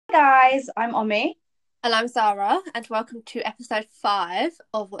Guys, I'm Omi. And I'm Zara, and welcome to episode 5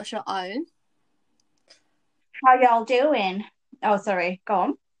 of What's Your Own. How y'all doing? Oh, sorry, go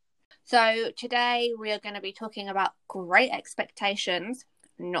on. So, today we are going to be talking about Great Expectations,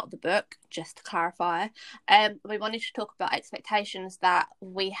 not the book, just to clarify. We wanted to talk about expectations that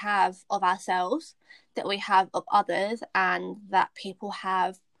we have of ourselves, that we have of others, and that people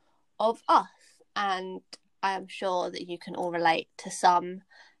have of us. And I am sure that you can all relate to some,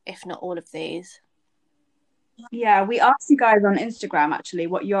 if not all of these. Yeah, we asked you guys on Instagram actually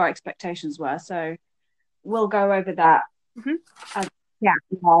what your expectations were, so we'll go over that. Mm-hmm. Yeah,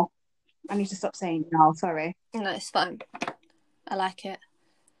 no. I need to stop saying no, sorry. No, it's fine. I like it.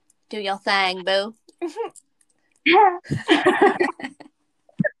 Do your thing, boo.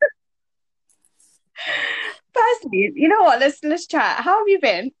 Firstly, you know what? Let's chat. How have you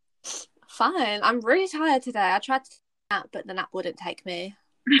been? Fine. I'm really tired today. I tried to nap, but the nap wouldn't take me.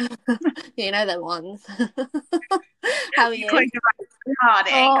 You know the ones. How are you? Hard,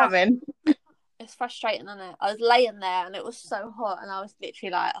 it ain't coming. It's frustrating, isn't it? I was laying there and it was so hot, and I was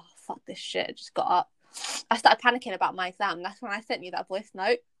literally like, "Oh fuck this shit!" I just got up. I started panicking about my exam. That's when I sent you that voice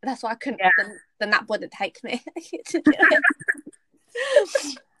note. That's why I couldn't. Yeah. The nap wouldn't take me to do it.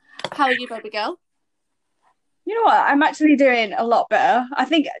 How are you, baby girl? You know what? I'm actually doing a lot better. I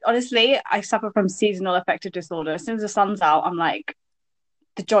think, honestly, I suffer from seasonal affective disorder. As soon as the sun's out, I'm like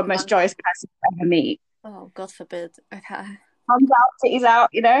the most joyous person I ever meet. Oh, God forbid. Okay. Thumbs out, titties out,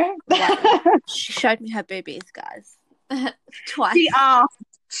 you know? Wow. She showed me her boobies, guys. Twice. She asked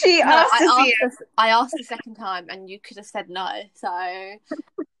to see it. I asked the second time and you could have said no. So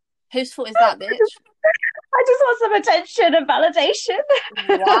whose fault is that, bitch? I just want some attention and validation.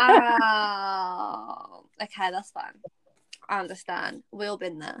 Wow. Okay, that's fine. I understand. We've all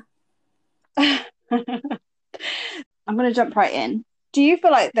been there. I'm going to jump right in. Do you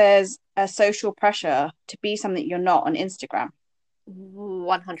feel like there's a social pressure to be something you're not on Instagram?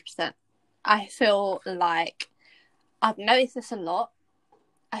 100%. I feel like I've noticed this a lot.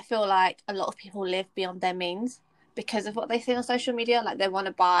 I feel like a lot of people live beyond their means because of what they see on social media. Like they want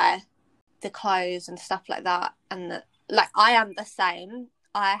to buy the clothes and stuff like that. And like I am the same.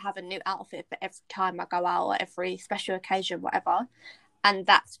 I have a new outfit for every time I go out or every special occasion, whatever. And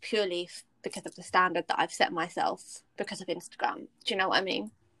that's purely because of the standard that I've set myself because of Instagram. Do you know what I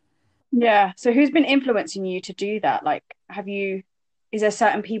mean? Yeah. So who's been influencing you to do that? Like, is there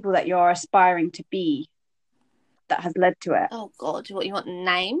certain people that you're aspiring to be that has led to it? Oh God, what you want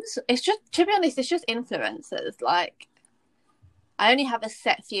names? It's just, to be honest, it's just influencers. Like, I only have a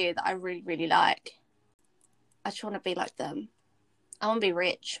set few that I really, really like. I just want to be like them. I want to be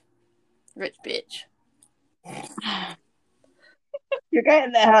rich bitch. You're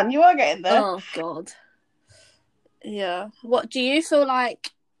getting there, hon. You are getting there. Oh God. Yeah. What do you feel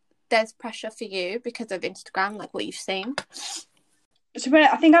like? There's pressure for you because of Instagram, like what you've seen?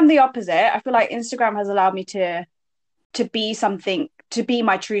 I think I'm the opposite. I feel like Instagram has allowed me to be something, to be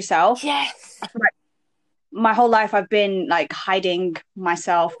my true self. Yes. I feel like my whole life I've been like hiding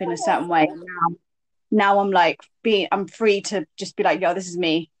myself in a certain way. Now I'm like I'm free to just be like, yo, this is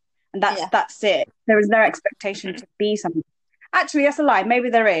me. And that's it. There is no expectation to be something. Actually, that's a lie. Maybe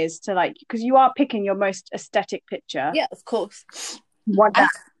there is to like, because you are picking your most aesthetic picture. Yeah, of course. You want that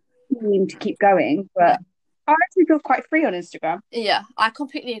theme to keep going, but I actually feel quite free on Instagram. Yeah, I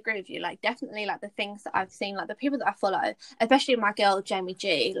completely agree with you. Like, definitely, like the things that I've seen, like the people that I follow, especially my girl Jamie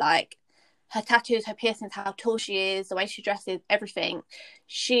G, like her tattoos, her piercings, how tall she is, the way she dresses, everything.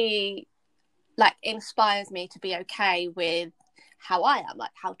 She like inspires me to be okay with how I am,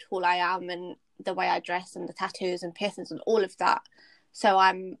 like how tall I am, and the way I dress, and the tattoos and piercings and all of that. So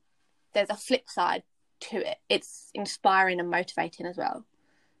there's a flip side to it. It's inspiring and motivating as well,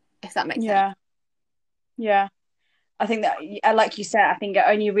 if that makes sense. Yeah. I think that, like you said, I think it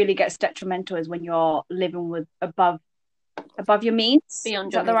only really gets detrimental is when you're living with above your means. Beyond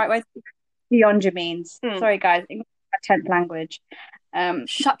is that the right way? Beyond your means. Sorry, guys. English is my 10th language.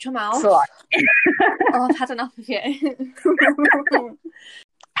 Shut your mouth. I've had enough of you.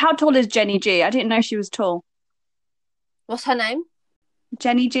 How tall is Jenny G? I didn't know she was tall. What's her name?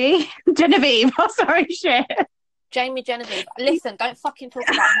 Jenny G? Genevieve. Oh, sorry, shit. Jamie Genevieve. Listen, don't fucking talk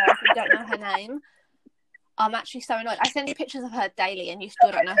about her if you don't know her name. I'm actually so annoyed. I send you pictures of her daily and you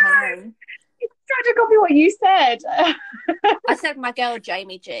still don't know her name. You tried to copy what you said. I said my girl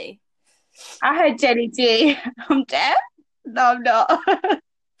Jamie G. I heard Jenny G. I'm deaf? No, I'm not.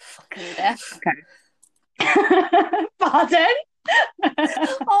 Fucking deaf. Okay. Pardon?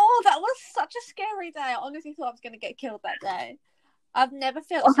 Oh, that was such a scary day. I honestly thought I was going to get killed that day. I've never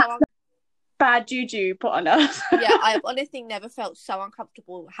felt so bad juju put on us. Yeah, I've honestly never felt so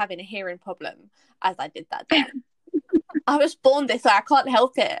uncomfortable having a hearing problem as I did that day. I was born this way. I can't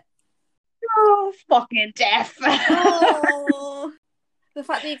help it. Oh, fucking deaf. Oh, the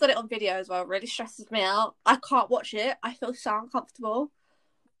fact that you got it on video as well really stresses me out. I can't watch it. I feel so uncomfortable.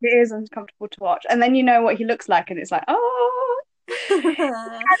 It is uncomfortable to watch. And then you know what he looks like, and it's like, oh, kind of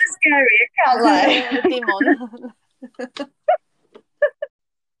scary. I can't lie. Demon.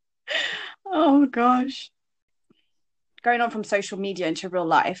 Oh gosh. Going on from social media into real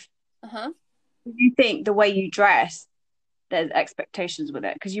life, Uh-huh. do you think the way you dress, there's expectations with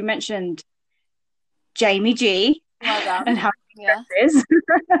it? Because you mentioned Jamie G Well done. and how she Yeah. dresses.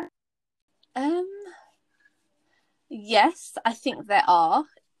 Yes, I think there are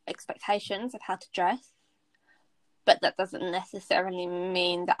expectations of how to dress, but that doesn't necessarily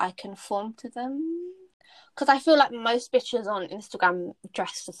mean that I conform to them. Because I feel like most bitches on Instagram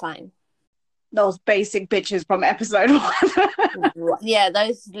dress the same. Those basic bitches from episode 1. Yeah,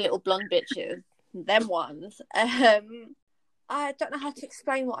 those little blonde bitches, them ones. I don't know how to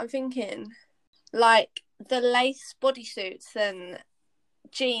explain what I'm thinking. Like the lace bodysuits and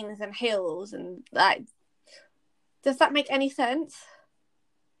jeans and heels and like, does that make any sense?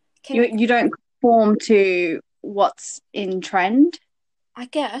 You don't conform to what's in trend? I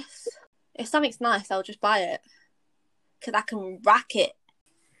guess if something's nice, I'll just buy it because I can rack it.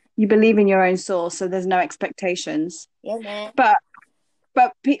 You believe in your own source, so there's no expectations. Yeah, man. But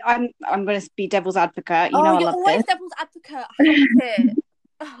I'm going to be devil's advocate. You know, I you're love always this. devil's advocate. I hate it.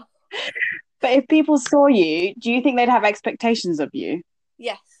 Oh. But if people saw you, do you think they'd have expectations of you?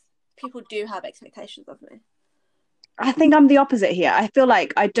 Yes, people do have expectations of me. I think I'm the opposite here. I feel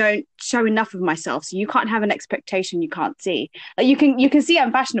like I don't show enough of myself, so you can't have an expectation you can't see. Like you can see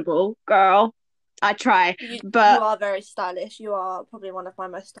I'm fashionable, girl. I try, but you are very stylish. You are probably one of my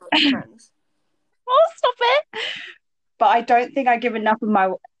most stylish friends. Oh, stop it! But I don't think I give enough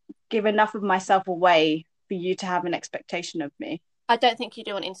of myself away for you to have an expectation of me. I don't think you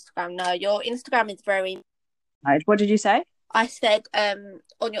do on Instagram. No, your Instagram is very. What did you say? I said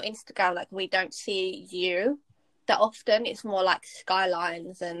on your Instagram, like we don't see you that often. It's more like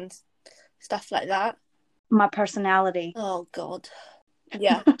skylines and stuff like that. My personality. Oh God.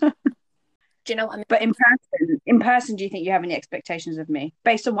 Yeah. Do you know what I mean? But in person, do you think you have any expectations of me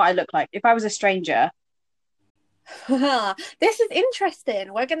based on what I look like? If I was a stranger. This is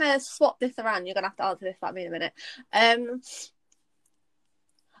interesting. We're gonna swap this around. You're gonna have to answer this like me in a minute.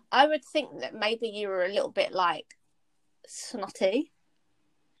 I would think that maybe you were a little bit like snotty.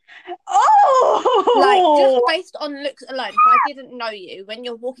 Oh, like just based on looks alone. If I didn't know you, when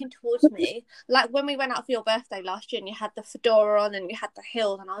you're walking towards me, like when we went out for your birthday last year, and you had the fedora on and you had the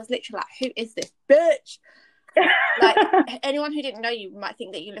heels, and I was literally like, "Who is this bitch?" Like anyone who didn't know you might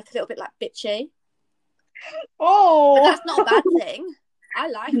think that you look a little bit like bitchy. Oh, but that's not a bad thing. I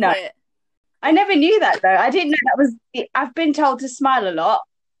like it. I never knew that though. I didn't know that was. I've been told to smile a lot.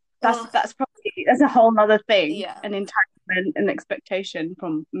 That's a whole other thing. Yeah. An entitlement and expectation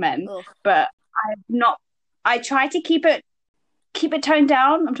from men. But I've not. I try to keep it toned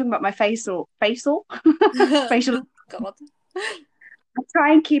down. I'm talking about my facial. facial. God. I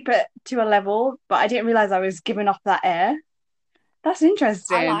try and keep it to a level, but I didn't realize I was giving off that air. That's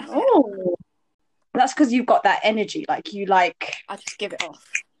interesting. I like it. That's because you've got that energy. Like you like. I just give it off.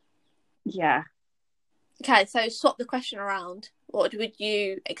 Yeah. Okay, so swap the question around. What would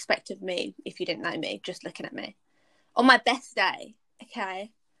you expect of me if you didn't know me, just looking at me? On my best day, okay?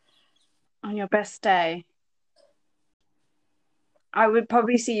 On your best day, I would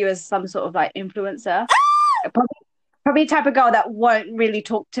probably see you as some sort of like influencer. Probably type of girl that won't really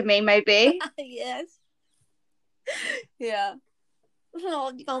talk to me, maybe. Yes. Yeah.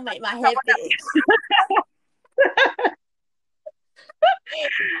 Oh, you're gonna make my head big.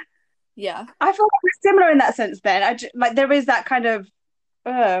 Yeah. I feel like we're similar in that sense then. Like there is that kind of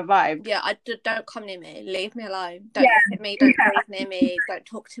vibe. Yeah, don't come near me. Leave me alone. Don't look at me. Don't breathe near me. Don't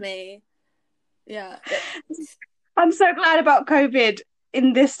talk to me. Yeah. I'm so glad about COVID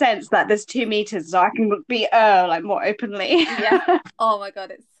in this sense that there's 2 meters, so I can be like more openly. Yeah. Oh my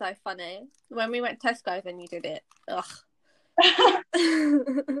God, it's so funny. When we went to Tesco, then you did it. Ugh. 2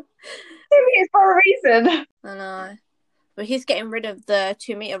 meters for a reason. I know. But he's getting rid of the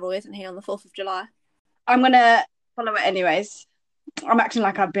 2 meter rule, isn't he, on the 4th of July? I'm gonna follow it anyways. I'm acting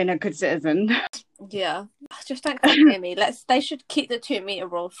like I've been a good citizen. Yeah. Just don't come near me. They should keep the 2 meter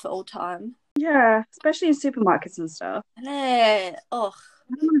rule for all time. Yeah, especially in supermarkets and stuff. Yeah. Oh.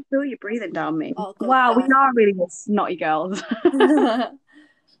 I don't want to feel you breathing down me. Oh, God, wow, we are really snotty girls.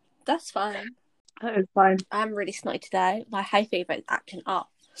 That's fine. That is fine. I'm really snotty today. My hay fever is acting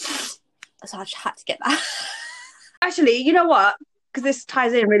up. So I just had to get that. Actually, you know what? Because this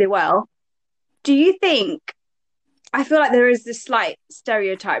ties in really well. Do you think, I feel like there is this slight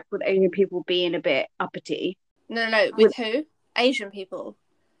stereotype with Asian people being a bit uppity. No. With who? Asian people.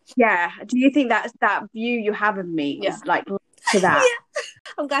 Yeah. Do you think that view you have of me is like to that? Yeah.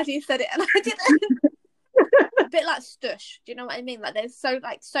 I'm glad you said it and I didn't. A bit like Stush. Do you know what I mean? Like there's so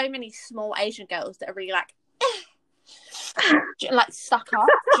many small Asian girls that are really like like stuck up.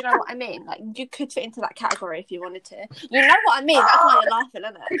 Do you know what I mean? Like you could fit into that category if you wanted to. You know what I mean? That's why you're laughing,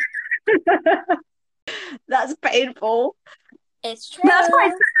 isn't it? That's painful. It's true. That's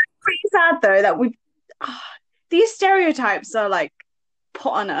pretty sad though that these stereotypes are like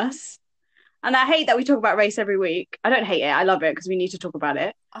put on us. And I hate that we talk about race every week. I don't hate it. I love it because we need to talk about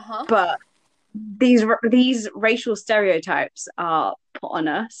it. But these racial stereotypes are put on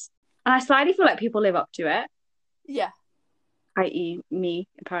us. And I slightly feel like people live up to it. Yeah. I.e. me,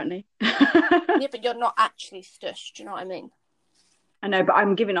 apparently. Yeah, but you're not actually Stush. Do you know what I mean? I know, but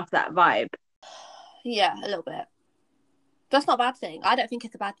I'm giving off that vibe. Yeah, a little bit. That's not a bad thing. I don't think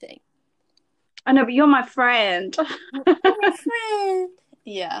it's a bad thing. I know, but you're my friend. You're my friend.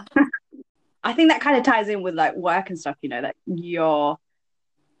 Yeah. I think that kind of ties in with like work and stuff, you know, that you're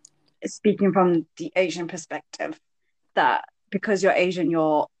speaking from the Asian perspective, that because you're Asian,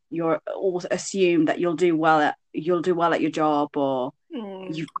 you're all assume that you'll do well at your job, or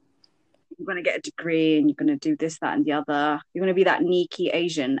you're going to get a degree and you're going to do this, that, and the other. You're going to be that sneaky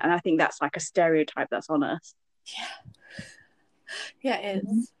Asian, and I think that's like a stereotype that's on us. Yeah, it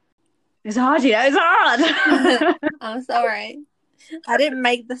is. It's hard, you know. It's hard. I'm sorry. I didn't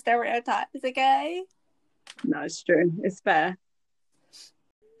make the stereotypes, okay? No, it's true. It's fair.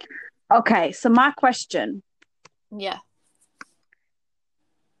 Okay, so my question. Yeah.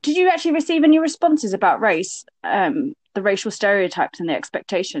 Did you actually receive any responses about race, the racial stereotypes and the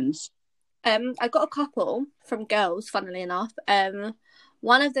expectations? I got a couple from girls, funnily enough.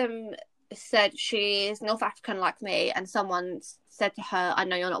 One of them said she's North African like me, and someone said to her, I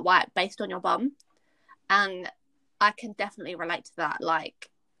know you're not white based on your bum. And I can definitely relate to that. Like,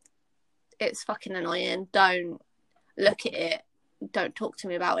 it's fucking annoying. Don't look at it. Don't talk to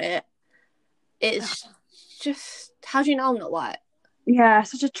me about it. It's just, how do you know I'm not white? Yeah,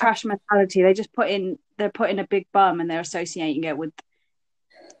 such a trash mentality. They're putting a big bum and they're associating it with,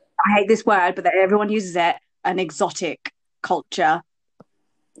 I hate this word, but everyone uses it, an exotic culture.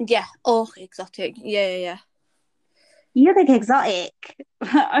 Yeah. Oh, exotic. Yeah. You think exotic?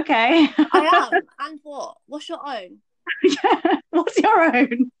 Okay. I am. And what? What's your own? Yeah. What's your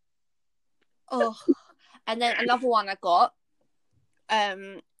own? Oh. And then another one I got,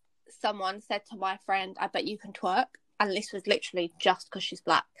 someone said to my friend, I bet you can twerk. And this was literally just because she's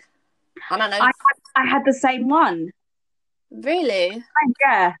black. And I know. I had the same one. Really?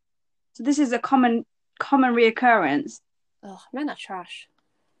 Yeah. So this is a common reoccurrence. Oh, men are trash.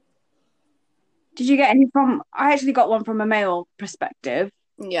 Did you get any from... I actually got one from a male perspective.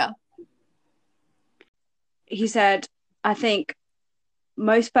 Yeah. He said, I think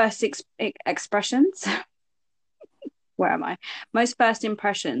most first expressions... Where am I? Most first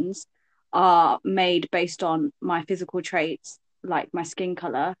impressions are made based on my physical traits, like my skin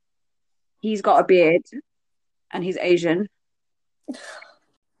color. He's got a beard and he's Asian.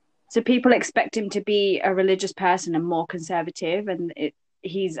 So people expect him to be a religious person and more conservative, and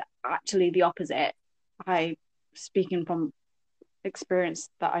he's actually the opposite. Speaking from experience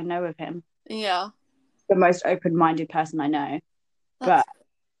that I know of him. Yeah. The most open-minded person I know. But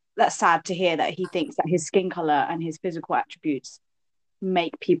that's sad to hear that he thinks that his skin color and his physical attributes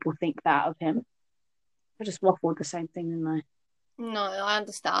make people think that of him. I just waffled the same thing, didn't I? No, I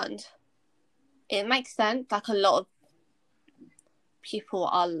understand. It makes sense. Like, a lot of people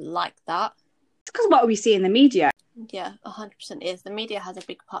are like that. It's because what we see in the media. Yeah, 100% is. The media has a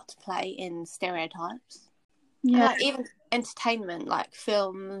big part to play in stereotypes. Yeah. Like, even entertainment, like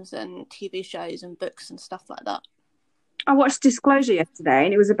films and TV shows and books and stuff like that. I watched Disclosure yesterday,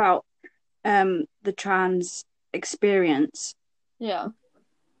 and it was about the trans experience. Yeah.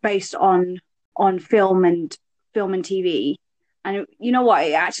 Based on film and TV. And you know what?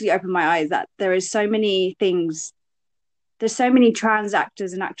 It actually opened my eyes that there is so many things. There's so many trans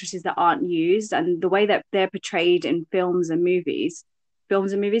actors and actresses that aren't used, and the way that they're portrayed in films and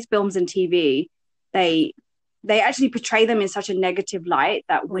TV, they actually portray them in such a negative light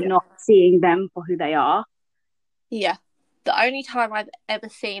that we're not seeing them for who they are. Yeah. The only time I've ever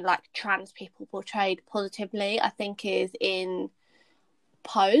seen like trans people portrayed positively, I think, is in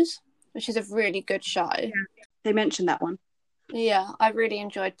Pose, which is a really good show. Yeah. They mentioned that one. Yeah, I really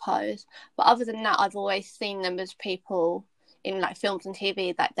enjoyed Pose. But other than that, I've always seen them as people in like films and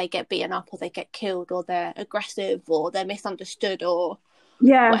TV that they get beaten up or they get killed or they're aggressive or they're misunderstood or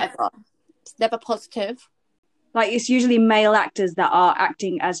whatever. It's never positive. Like, it's usually male actors that are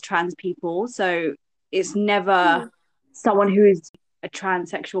acting as trans people, so it's never someone who is a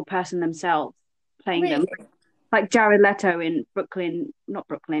transsexual person themselves playing them. Like Jared Leto in Dallas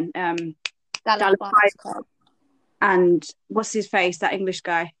Buyers Club. And what's his face, that English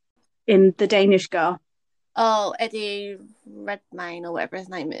guy in The Danish Girl. Oh, Eddie Redmayne or whatever his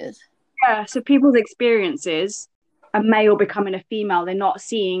name is. Yeah, so people's experiences, a male becoming a female, they're not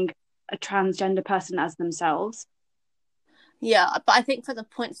seeing a transgender person as themselves. Yeah, but I think for the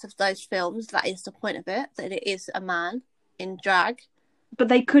points of those films, that is the point of it, that it is a man in drag. But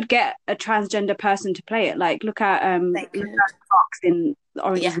they could get a transgender person to play it. Like, look at Fox in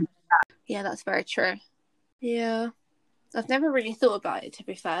Orange is the New Black. Yeah, that's very true. Yeah. I've never really thought about it, to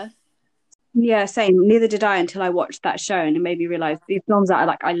be fair. Yeah, same. Neither did I until I watched that show, and it made me realise these films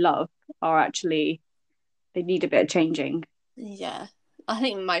that I love are actually, they need a bit of changing. Yeah. I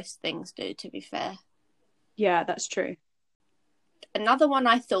think most things do, to be fair. Yeah, that's true. Another one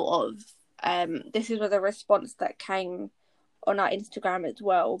I thought of, this is with a response that came on our Instagram as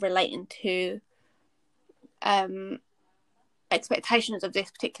well, relating to expectations of this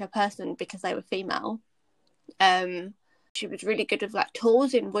particular person because they were female. She was really good with like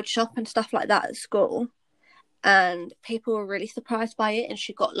tools in woodshop and stuff like that at school, and people were really surprised by it, and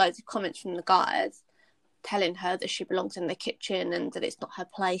she got loads of comments from the guys telling her that she belongs in the kitchen and that it's not her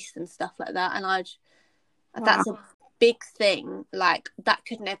place and stuff like that. And that's a big thing. Like, that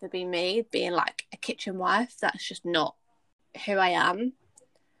could never be me, being like a kitchen wife. That's just not who I am.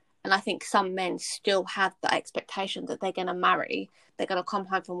 And I think some men still have the expectation that they're going to marry, they're going to come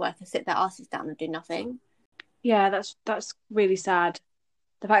home from work and sit their asses down and do nothing. Yeah, that's really sad.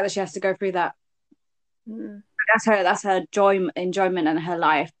 The fact that she has to go through that. That's her enjoyment in her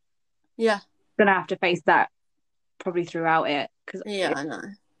life. Yeah. Gonna have to face that probably throughout it. I know.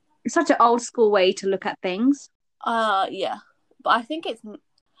 It's such an old school way to look at things. Yeah. But I think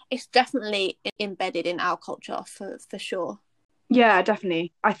it's definitely embedded in our culture for sure. Yeah,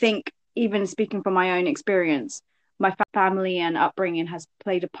 definitely. I think, even speaking from my own experience, my family and upbringing has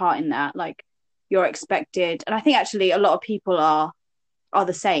played a part in that. Like, you're expected, and I think actually a lot of people are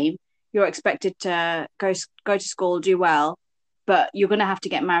the same. You're expected to go to school, do well, but you're going to have to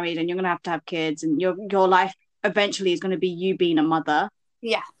get married and you're going to have kids, and your life eventually is going to be you being a mother.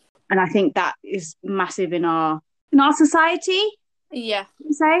 Yeah. And I think that is massive in our society. Yeah.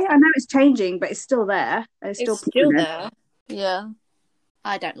 I know it's changing, but it's still there. It's still there. Yeah.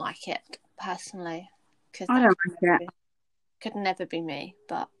 I don't like it personally, because I don't like it. Could never be me,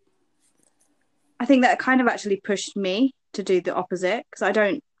 but I think that kind of actually pushed me to do the opposite, because I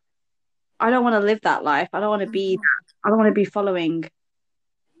don't want to live that life. I don't want to be I don't want to be following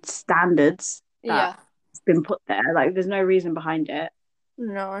standards that's been put there. Like, there's no reason behind it.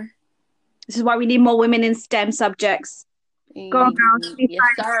 No. This is why we need more women in STEM subjects. Go on, girls. Yes,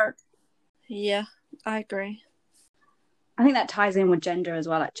 sir. Yeah, I agree. I think that ties in with gender as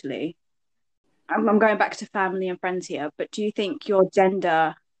well, actually. I'm going back to family and friends here, but do you think your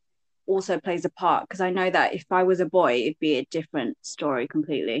gender also plays a part? Because I know that if I was a boy, it'd be a different story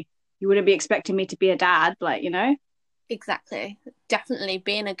completely. You wouldn't be expecting me to be a dad, like, you know? Exactly. Definitely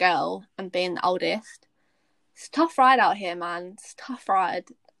being a girl and being the oldest. It's a tough ride out here, man. It's a tough ride.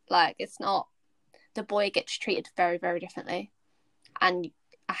 Like, it's not... The boy gets treated very, very differently. And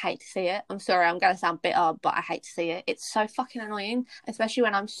I hate to see it. I'm sorry, I'm going to sound bitter, but I hate to see it. It's so fucking annoying, especially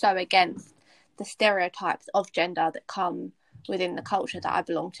when I'm so against the stereotypes of gender that come within the culture that I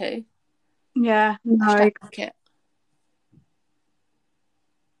belong to. Yeah, no. I don't like it.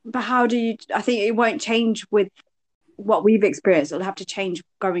 But how do you... I think it won't change with what we've experienced. It'll have to change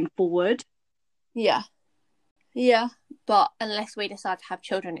going forward. Yeah. Yeah, but unless we decide to have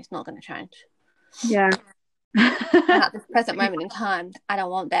children, it's not going to change. Yeah. And at this present moment in time, I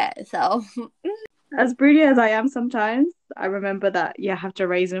don't want that, so... As broody as I am sometimes, I remember that you have to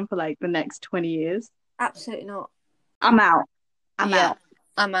raise him for like the next 20 years. Absolutely not. I'm out.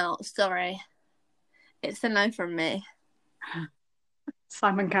 I'm out. Sorry. It's a no from me.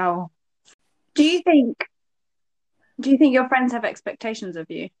 Simon Cowell. Do you think your friends have expectations of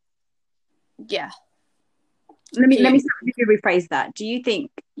you? Yeah. Let me rephrase that. Do you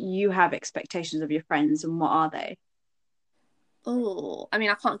think you have expectations of your friends, and what are they? Oh, I mean,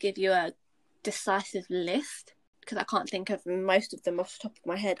 I can't give you a decisive list because I can't think of most of them off the top of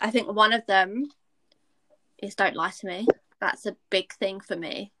my head. I think one of them is don't lie to me. That's a big thing for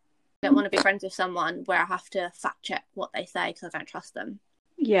me. I don't want to be friends with someone where I have to fact check what they say because I don't trust them.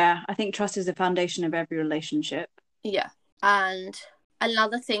 Yeah, I think trust is the foundation of every relationship. Yeah. And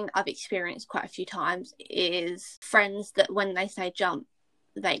another thing I've experienced quite a few times is friends that when they say jump,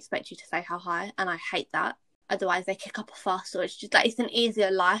 they expect you to say how high, and I hate that. Otherwise they kick up a fuss, or it's just like, it's an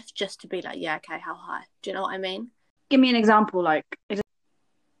easier life just to be like, yeah, okay, how high? Do you know what I mean? Give me an example. Like,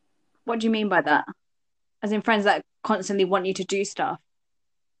 what do you mean by that? As in friends that constantly want you to do stuff.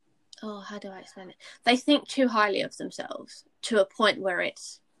 Oh, how do I explain it? They think too highly of themselves to a point where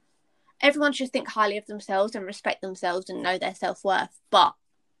it's, everyone should think highly of themselves and respect themselves and know their self-worth, but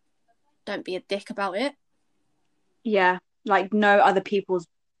don't be a dick about it. Yeah, like know other people's,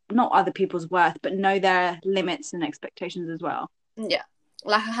 not other people's worth, but know their limits and expectations as well. Yeah.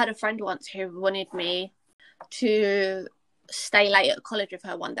 Like I had a friend once who wanted me to stay late at college with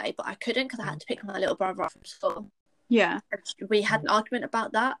her one day, but I couldn't because I had to pick my little brother up from school. Yeah. We had an argument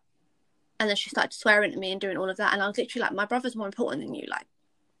about that, and then she started swearing at me and doing all of that, and I was literally like, my brother's more important than you, like,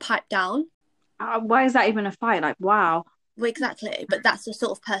 pipe down. Why is that even a fight? Like, wow. Well, exactly, but that's the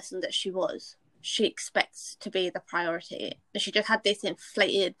sort of person that she was. She expects to be the priority. She just had this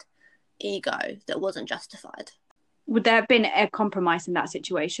inflated ego that wasn't justified. Would there have been a compromise in that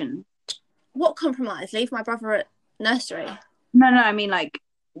situation? What compromise? Leave my brother at nursery? No, I mean, like,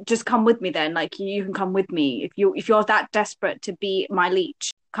 just come with me then. Like, you can come with me if you're that desperate to be my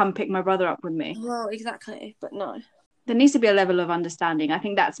leech. Come pick my brother up with me. Well, exactly, but no. There needs to be a level of understanding. I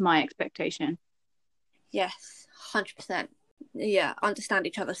think that's my expectation. Yes, 100%. Yeah, understand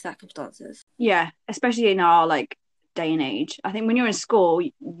each other's circumstances. Yeah, especially in our like day and age. I think when you're in school,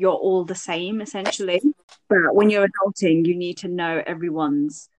 you're all the same essentially. But when you're adulting, you need to know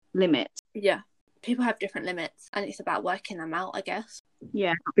everyone's limits. Yeah, people have different limits, and it's about working them out, I guess.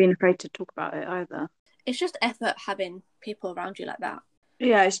 Yeah, not being afraid to talk about it either. It's just effort having people around you like that.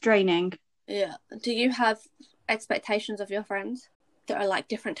 Yeah, it's draining. Yeah. Do you have expectations of your friends that are like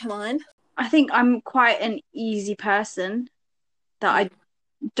different to mine? I think I'm quite an easy person that I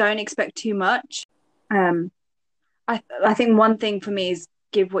don't expect too much. I think one thing for me is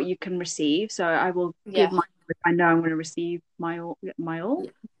give what you can receive. So I will give my, if I know I'm going to receive my all,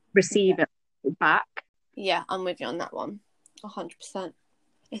 receive it back. Yeah, I'm with you on that one. 100%.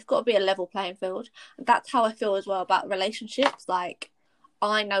 It's got to be a level playing field. That's how I feel as well about relationships. Like,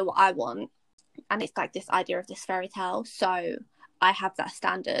 I know what I want, and it's like this idea of this fairy tale. So I have that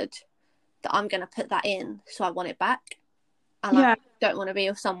standard that I'm going to put that in, so I want it back. And I don't want to be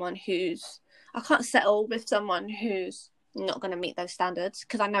with someone who's, I can't settle with someone who's not going to meet those standards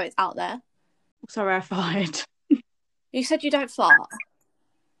because I know it's out there. Sorry, I farted. You said you don't fart.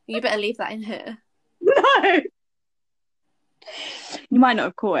 You better leave that in here. No. You might not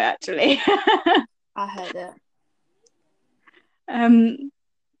have caught it, actually. I heard it.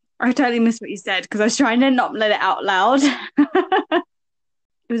 I totally missed what you said because I was trying to not let it out loud. It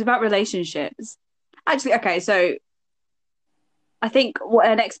was about relationships. Actually, okay, so I think what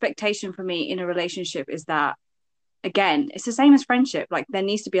an expectation for me in a relationship is that, again, it's the same as friendship. Like, there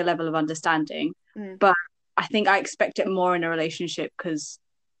needs to be a level of understanding. But I think I expect it more in a relationship because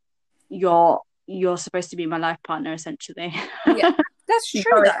you're supposed to be my life partner, essentially. Yeah, that's true,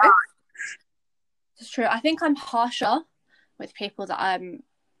 though. That's true. I think I'm harsher with people that I'm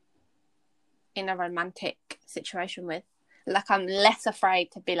in a romantic situation with. Like, I'm less afraid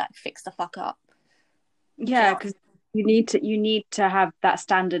to be like, fix the fuck up. Yeah, because you need to have that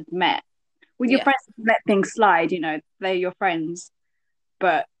standard met. With your friends, let things slide, they're your friends.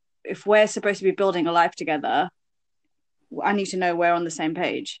 But if we're supposed to be building a life together, I need to know we're on the same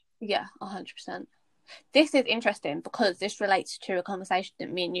page. Yeah, 100%. This is interesting because this relates to a conversation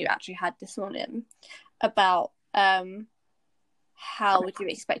that me and you actually had this morning about how would you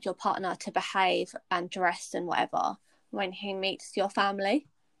expect your partner to behave and dress and whatever when he meets your family.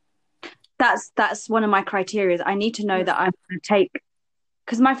 That's one of my criteria. I need to know that I'm going to take,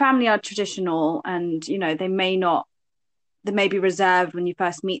 because my family are traditional and they may be reserved when you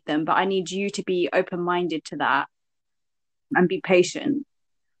first meet them, but I need you to be open-minded to that and be patient.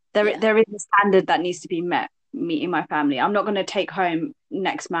 There is a standard that needs to be met meeting my family. I'm not going to take home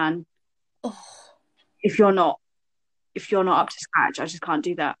next man if you're not up to scratch. I just can't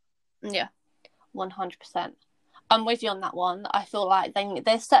do that. Yeah, 100%. I'm with you on that one. I feel like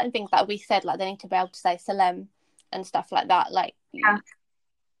there's certain things that we said, like they need to be able to say salam and stuff like that. Like,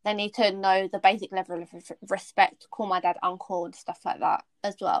 they need to know the basic level of respect, call my dad uncle and stuff like that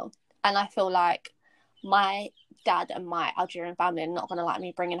as well. And I feel like my dad and my Algerian family are not going to like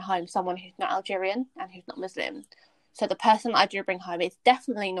me bringing home someone who's not Algerian and who's not Muslim. So the person I do bring home is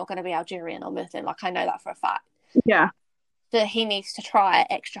definitely not going to be Algerian or Muslim. Like, I know that for a fact. Yeah. So he needs to try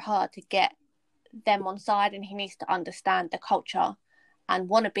extra hard to get them on side, and he needs to understand the culture and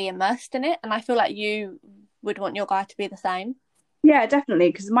want to be immersed in it. And I feel like you would want your guy to be the same. Yeah, definitely.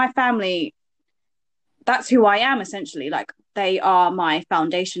 Because my family, that's who I am essentially. Like they are my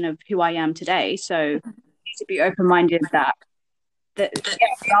foundation of who I am today. So you need to be open minded that yeah,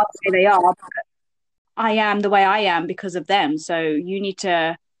 they are the way they are. I am the way I am because of them. So you need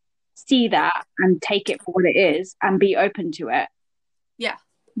to see that and take it for what it is and be open to it. Yeah.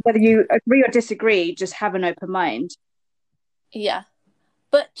 Whether you agree or disagree, just have an open mind. Yeah.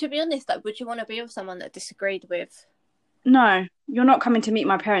 But to be honest, like, would you want to be with someone that disagreed with? No, you're not coming to meet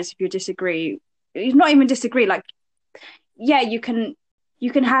my parents if you disagree. It's not even disagree. Like, yeah, you can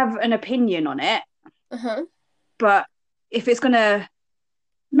have an opinion on it, Uh-huh. but if it's gonna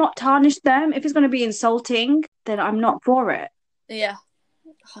not tarnish them, if it's gonna be insulting, then I'm not for it. Yeah,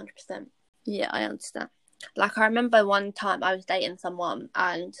 100%. Yeah, I understand. Like, I remember one time I was dating someone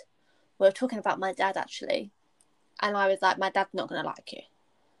and we were talking about my dad, actually. And I was like, my dad's not going to like you.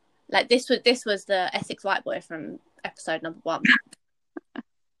 Like, this was the Essex white boy from episode number 1.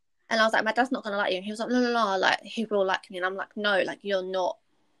 And I was like, my dad's not going to like you. And he was like, no, like, he will like me. And I'm like, no, like, you're not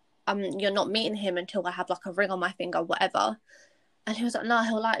meeting him until I have, like, a ring on my finger, whatever. And he was like, no,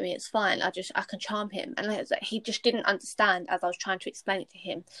 he'll like me. It's fine. I can charm him. And I was like, he just didn't understand as I was trying to explain it to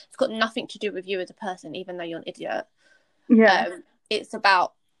him. It's got nothing to do with you as a person, even though you're an idiot. Yeah. It's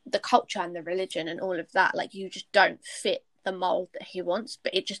about the culture and the religion and all of that. Like, you just don't fit the mold that he wants,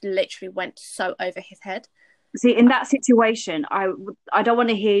 but it just literally went so over his head. See, in that situation, I don't want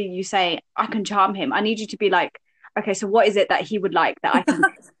to hear you say I can charm him. I need you to be like, okay, so what is it that he would like that I can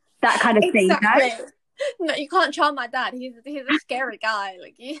that kind of thing, Exactly. you know? No, you can't charm my dad. He's a scary guy.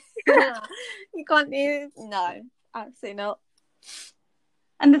 Like, you can't. No, absolutely not.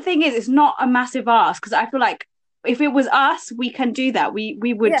 And the thing is, it's not a massive ask because I feel like if it was us, we can do that. We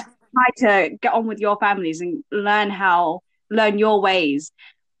would try to get on with your families and learn your ways.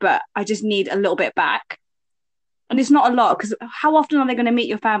 But I just need a little bit back. And it's not a lot because how often are they going to meet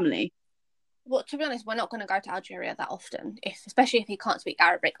your family? Well, to be honest, we're not going to go to Algeria that often, especially if he can't speak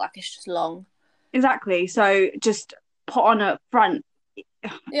Arabic. Like, it's just long. Exactly. So just put on a front.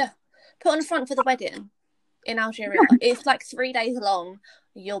 Yeah. Put on a front for the wedding in Algeria. It's like 3 days long.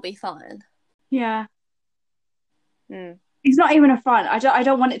 You'll be fine. Yeah. Mm. It's not even a front. I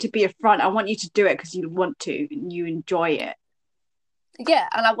don't want it to be a front. I want you to do it because you want to and you enjoy it. Yeah,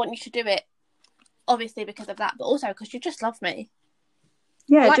 and I want you to do it obviously because of that, but also because you just love me.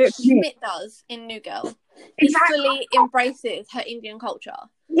 Yeah, like do it for me. Schmidt does in New Girl. He fully embraces her Indian culture.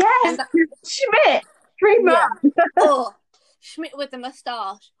 Yes, Schmidt. Dreamer. Yeah. Oh, Schmidt with the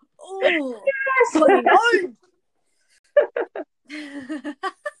moustache. Oh, yes.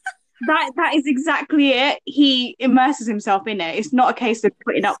 That is exactly it. He immerses himself in it. It's not a case of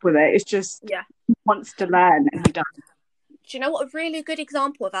putting up with it. It's just he wants to learn and he does. Do you know what a really good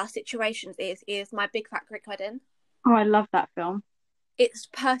example of our situations is My Big Fat Greek Wedding? Oh, I love that film. It's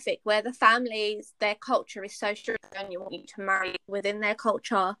perfect where the families, their culture is so strict and you want you to marry within their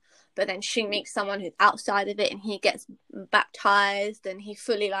culture, but then she meets someone who's outside of it and he gets baptized and he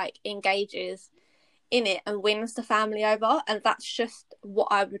fully like engages in it and wins the family over, and that's just what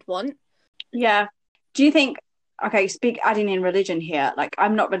I would want. Yeah. Do you think, okay, adding in religion here, like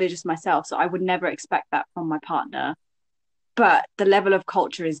I'm not religious myself, so I would never expect that from my partner, but the level of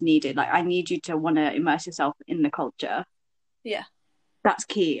culture is needed. Like I need you to want to immerse yourself in the culture. Yeah. That's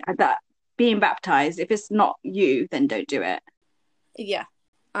key. That being baptized, if it's not you, then don't do it. Yeah,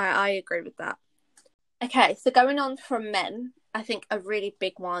 I agree with that. Okay, so going on from men, I think a really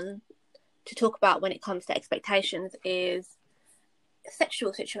big one to talk about when it comes to expectations is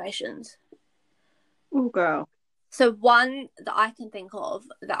sexual situations. Oh, girl. So one that I can think of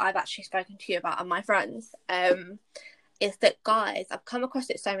that I've actually spoken to you about and my friends is that guys, I've come across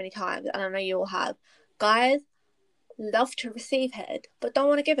it so many times, and I know you all have, guys love to receive head but don't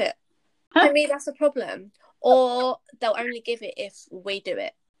want to give it. For me, that's a problem. Or they'll only give it if we do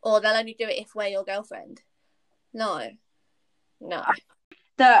it, or they'll only do it if we're your girlfriend. No.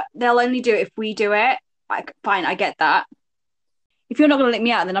 They'll only do it if we do it. Like, fine, I get that. If you're not going to lick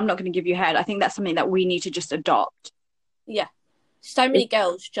me out, then I'm not going to give you head. I think that's something that we need to just adopt. Yeah. So many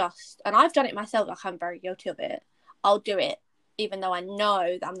girls just, and I've done it myself, like I'm very guilty of it. I'll do it even though I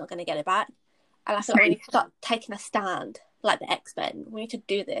know that I'm not going to get it back. And I feel like we need to start taking a stand, like the X-Men. We need to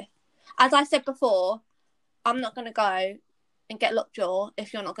do this. As I said before, I'm not going to go and get lockjaw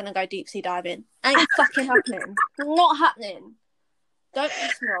if you're not going to go deep sea diving. Ain't fucking happening. Not happening. Don't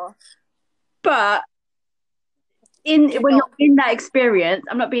piss me off. But when you're in that experience,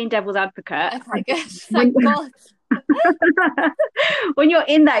 I'm not being devil's advocate. Okay, good. Thank God. When you're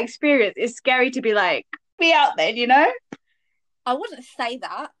in that experience, it's scary to be like, be out there, you know? I wouldn't say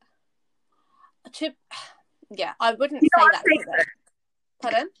that. Yeah, I wouldn't You know say what that I'm to saying? them.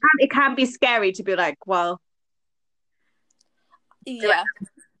 Pardon? It can be scary to be like, well, Yeah,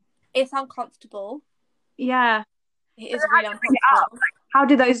 it's uncomfortable. yeah. It is really Bring it up. uncomfortable. Like, how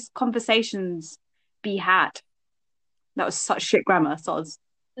do those conversations be had? That was such shit grammar, soz.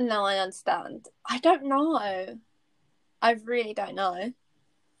 No, I understand. I don't know. I really don't know.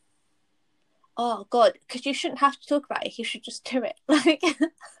 Oh God, because you shouldn't have to talk about it. You should just do it. Like,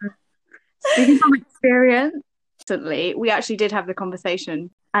 Speaking from experience, recently, we actually did have the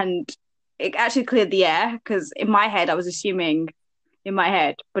conversation and it actually cleared the air because in my head, I was assuming in my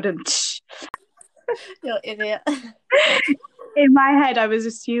head, but you're an idiot. in my head, I was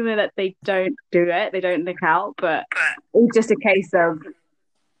assuming that they don't do it, they don't nick out, but it's just a case of,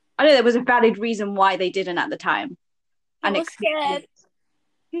 I know there was a valid reason why they didn't at the time. I was scared.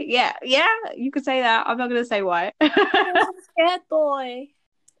 Yeah, you could say that. I'm not going to say why. I was a scared boy.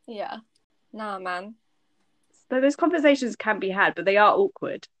 Yeah. Nah, man. So those conversations can be had, but they are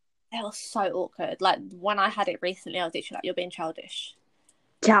awkward. They were so awkward. Like, when I had it recently, I was literally like, you're being childish.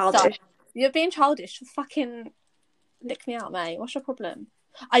 Childish. So, you're being childish. Fucking lick me out, mate. What's your problem?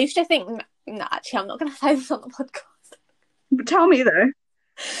 I used to think, no, actually, I'm not going to say this on the podcast. But tell me though.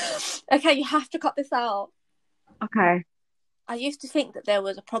 Okay, you have to cut this out. Okay. I used to think that there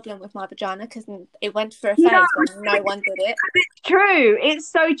was a problem with my vagina because it went through a phase when no one did it. It's true. It's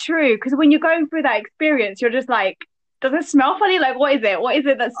so true. Because when you're going through that experience, you're just like, does it smell funny? Like, what is it? What is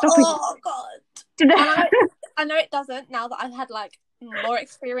it that's stopping? Oh God! I know it doesn't. Now that I've had like more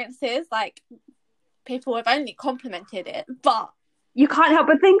experiences, like people have only complimented it, but you can't help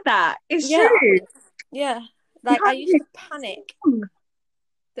but think that it's true. Yeah, like I used to panic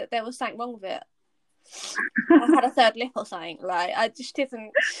that there was something wrong with it. I had a third lip or something. Like I just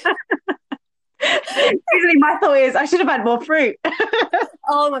didn't. Usually, my thought is I should have had more fruit.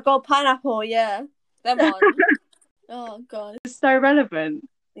 Oh my God, pineapple! Yeah, them on. Oh God, It's so relevant.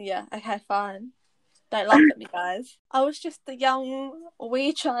 Yeah. Okay, fine. Don't laugh at me, guys. I was just a young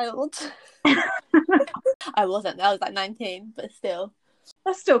wee child. I wasn't. I was like 19, but still.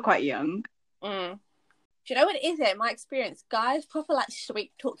 That's still quite young. Do you know what it is? In my experience, guys proper like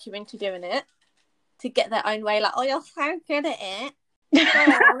sweet talk you into doing it to get their own way. Like, oh, you're so good at it.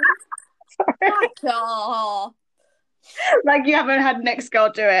 Oh. Like you haven't had next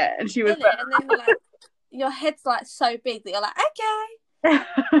girl do it, and she was. And then you're like, your head's like so big that you're like,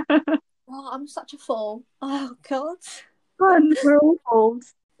 okay. Oh, I'm such a fool. Oh God. Fun. We're all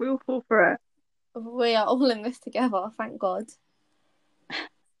fools. We all fall for it. We are all in this together, thank God.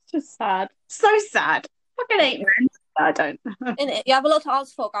 It's just sad. So sad. Fucking hate men. No, I don't. Innit? You have a lot to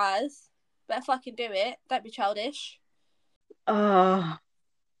answer for, guys. Better fucking do it. Don't be childish. Oh.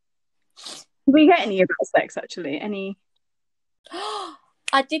 Did we get any about sex actually? Any?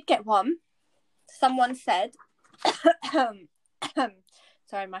 I did get one. Someone said,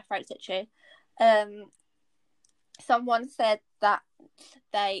 sorry, my throat's itchy. Someone said that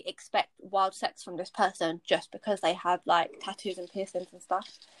they expect wild sex from this person just because they have like tattoos and piercings and stuff,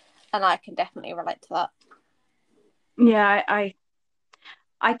 and I can definitely relate to that. Yeah,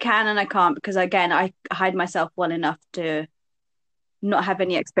 I can and I can't because again I hide myself well enough to not have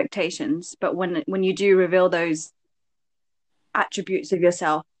any expectations. But when you do reveal those attributes of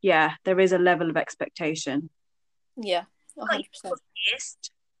yourself, yeah, there is a level of expectation. Yeah, 100%.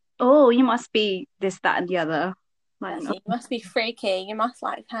 Oh, you must be this, that, and the other. Like, You must be freaky. You must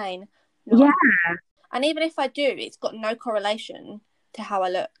like pain. No. Yeah. And even if I do, it's got no correlation to how I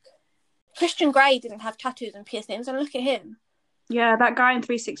look. Christian Grey didn't have tattoos and piercings, and look at him. Yeah, that guy in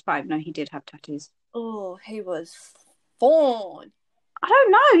 365. No, he did have tattoos. Oh, he was fun. I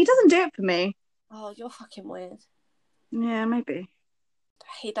don't know. He doesn't do it for me. Oh, you're fucking weird. Yeah, maybe.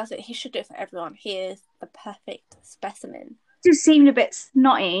 He does it. He should do it for everyone. He is the perfect specimen. Just seemed a bit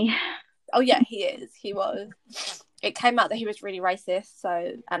snotty. Oh yeah, he is. He was. It came out that he was really racist,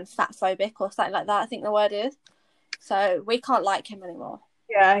 and fatphobic or something like that, I think the word is. So we can't like him anymore.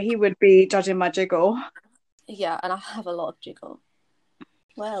 Yeah, he would be judging my jiggle. Yeah, and I have a lot of jiggle.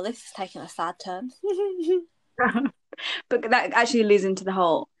 Well, this is taking a sad turn. But that actually leads into the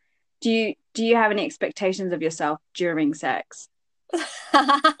whole. Do you have any expectations of yourself during sex?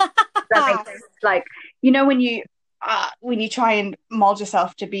 Like, you know, when you try and mold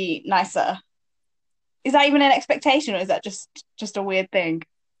yourself to be nicer, is that even an expectation, or is that just a weird thing?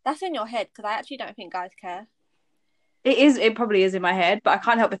 That's in your head, because I actually don't think guys care. It probably is in my head, but I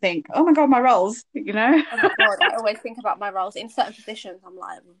can't help but think, oh my God, my rolls, you know? Oh my God, I always think about my rolls in certain positions. I'm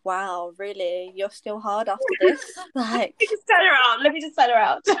like, wow, really? You're still hard after this? Like, Let me just set her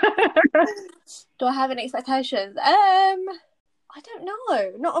out. Do I have any expectations? I don't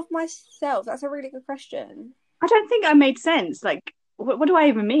know. Not of myself. That's a really good question. I don't think I made sense. Like, what do I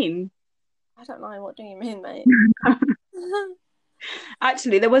even mean? I don't know. What do you mean, mate?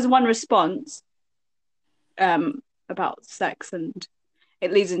 Actually, there was one response about sex, and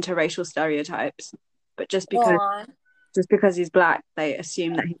it leads into racial stereotypes. But Why? just because he's black, they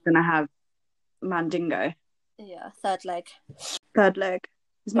assume that he's gonna have mandingo, Yeah, third leg. third leg.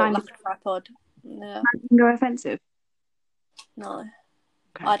 Is Built like a tripod. Yeah. mandingo offensive? No,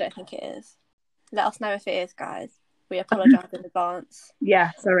 Okay. I don't think it is. Let us know if it is, guys. We apologise in advance.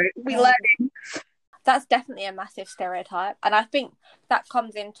 Yeah, sorry. We learning. That's definitely a massive stereotype. And I think that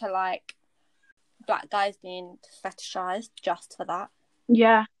comes into like black guys being fetishized just for that.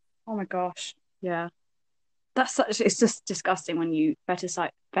 Yeah. Oh my gosh. Yeah. It's just disgusting when you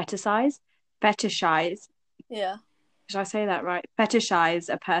fetishize. Yeah. Should I say that right?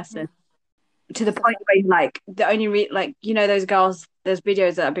 Fetishize a person to the point where like the only like those girls, there's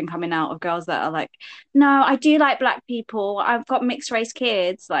videos that have been coming out of girls that are like, no, I do like black people. I've got mixed race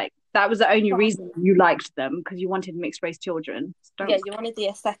kids. Like that was the only reason you liked them, because you wanted mixed race children. Yeah, you wanted the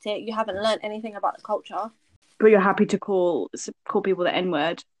aesthetic. You haven't learned anything about the culture. But you're happy to call people the N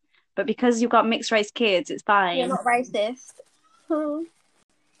word. But because you've got mixed race kids, it's fine. You're not racist.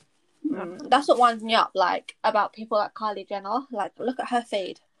 That's what winds me up, like, about people like Kylie Jenner. Like, look at her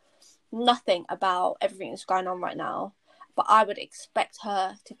feed. Nothing about everything that's going on right now. But I would expect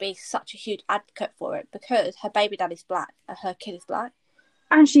her to be such a huge advocate for it because her baby daddy's black and her kid is black.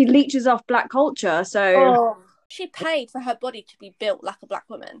 And she leeches off black culture, so... She paid for her body to be built like a black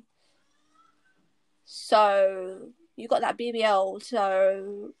woman. So, you got that BBL,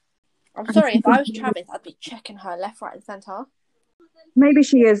 so... I'm sorry, if I was Travis, I'd be checking her left, right and centre. Maybe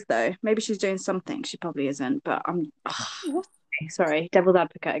she is, though. Maybe she's doing something. She probably isn't, but I'm... sorry, devil's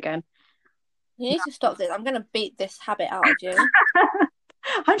advocate again. You need to stop this. I'm going to beat this habit out of you.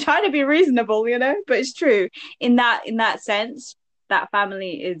 I'm trying to be reasonable, but it's true. In that sense, that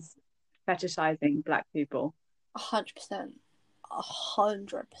family is fetishizing black people. 100%.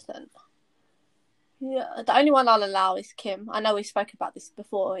 100%. Yeah, the only one I'll allow is Kim. I know we spoke about this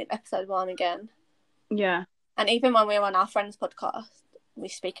before in episode 1 again. Yeah. And even when we were on our friends' podcast, we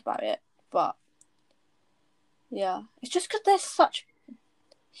speak about it. But, yeah. It's just because they're such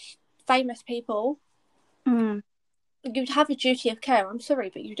famous people. You'd have a duty of care. I'm sorry,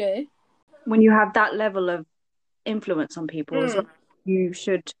 but you do. When you have that level of influence on people, so you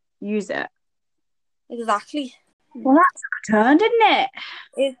should use it. Exactly. Well, that took a turn, didn't it?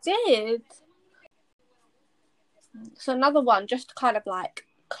 It did. So another one, just to kind of like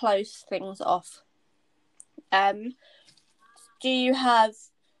close things off. Do you have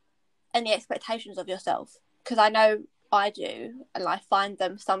any expectations of yourself? Because I know I do, and I find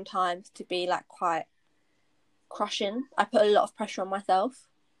them sometimes to be like quite crushing. I put a lot of pressure on myself.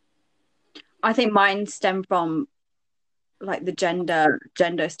 I think mine stem from like the gender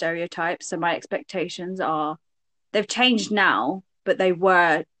stereotypes. So my expectations they've changed now, but they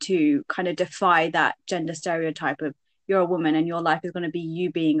were to kind of defy that gender stereotype of you're a woman and your life is going to be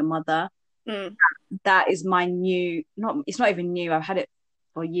you being a mother. That is my it's not even new. I've had it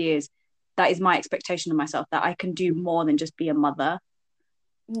for years. That is my expectation of myself, that I can do more than just be a mother.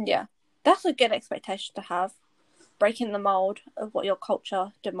 Yeah, that's a good expectation to have. Breaking the mold of what your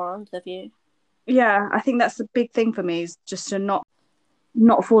culture demands of you. Yeah, I think that's the big thing for me, is just to not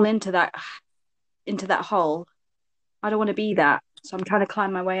fall into that hole. I don't want to be that, so I'm trying to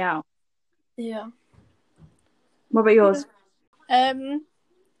climb my way out. Yeah. What about yours?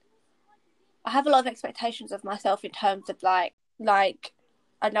 I have a lot of expectations of myself in terms of like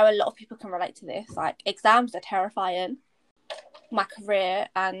I know a lot of people can relate to this. Like, exams are terrifying. My career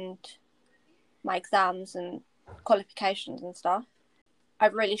and my exams and qualifications and stuff. I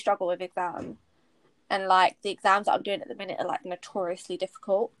really struggle with exams. And like the exams that I'm doing at the minute are like notoriously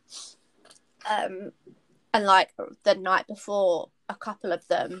difficult. And like the night before a couple of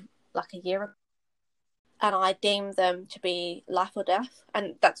them, like a year ago, and I deemed them to be life or death,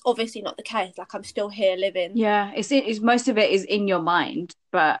 and that's obviously not the case. Like, I'm still here living. Yeah, it's most of it is in your mind,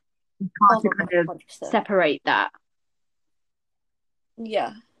 but you can't kind of separate that.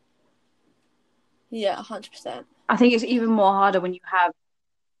 Yeah, 100%. I think it's even more harder when you have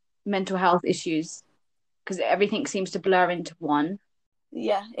mental health issues, because everything seems to blur into one.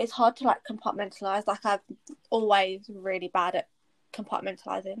 Yeah, it's hard to like compartmentalize. Like, I'm always really bad at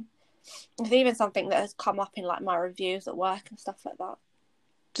compartmentalizing. It's even something that has come up in like my reviews at work and stuff like that.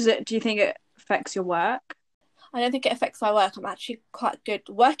 Do you think it affects your work? I don't think it affects my work. I'm actually quite good.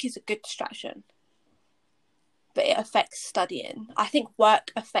 Work is a good distraction, but it affects studying. I think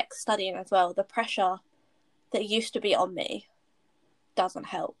work affects studying as well. The pressure that used to be on me doesn't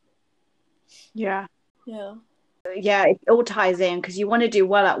help. Yeah. Yeah. yeah, it all ties in because you want to do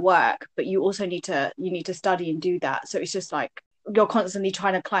well at work, but you also need to study and do that. So it's just like you're constantly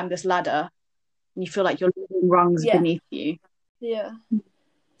trying to climb this ladder and you feel like you're leaving rungs Yeah, beneath you. yeah.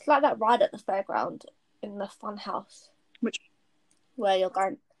 It's like that ride at the fairground in the fun house Which where you're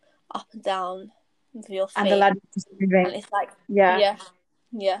going up and down with your and the feet, ladder's just moving. and it's like, Yeah.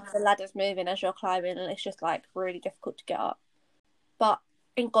 yeah, the ladder's moving as you're climbing, and it's just like really difficult to get up. But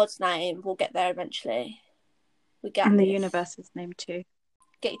in God's name, we'll get there eventually. We get In the this. universe's name too.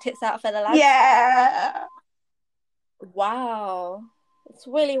 Get your tits out for the lads. Yeah. Wow. It's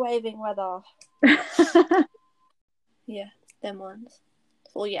really waving weather. Yeah, them ones.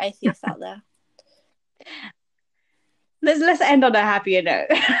 For all you atheists out there. Let's end on a happier note.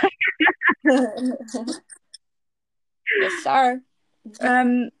 Yes, sir.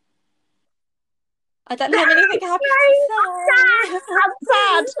 Um, I don't have anything happy to say.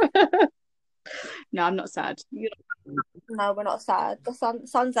 I'm sad. No, I'm not sad. No, we're not sad. The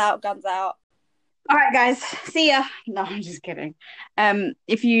sun's out, guns out. All right, guys. See ya. No, I'm just kidding.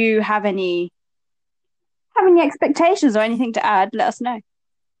 If you have any expectations or anything to add, let us know.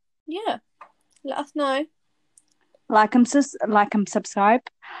 Yeah, let us know. Like and subscribe.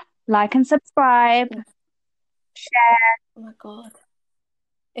 Like and subscribe. Share. Oh my God.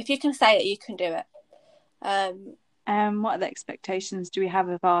 If you can say it, you can do it. What other expectations do we have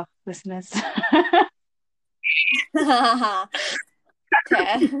of our listeners?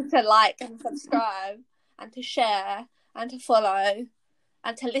 to like and subscribe and to share and to follow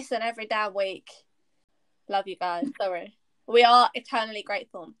and to listen every damn week. Love you guys. Sorry. We are eternally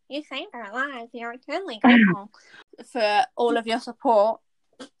grateful. You saved our lives. We are eternally grateful for all of your support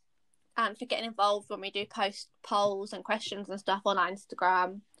and for getting involved when we do post polls and questions and stuff on our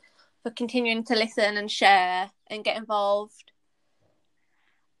Instagram, for continuing to listen and share and get involved.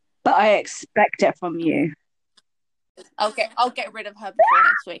 But I expect it from you. I'll get rid of her before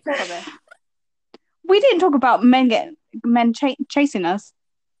next week, I promise. We didn't talk about men chasing us.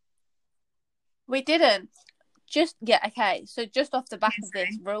 We didn't. Okay. So just off the back of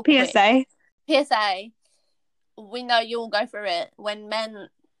this, real PSA. quick. PSA. We know you'll go through it when men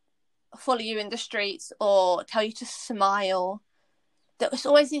follow you in the streets or tell you to smile. There's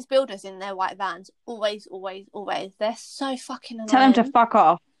always these builders in their white vans. Always, always, always. They're so fucking annoying. Tell them to fuck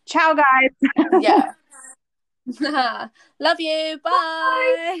off. Ciao, guys. Yeah. Love you.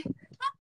 Bye. Bye.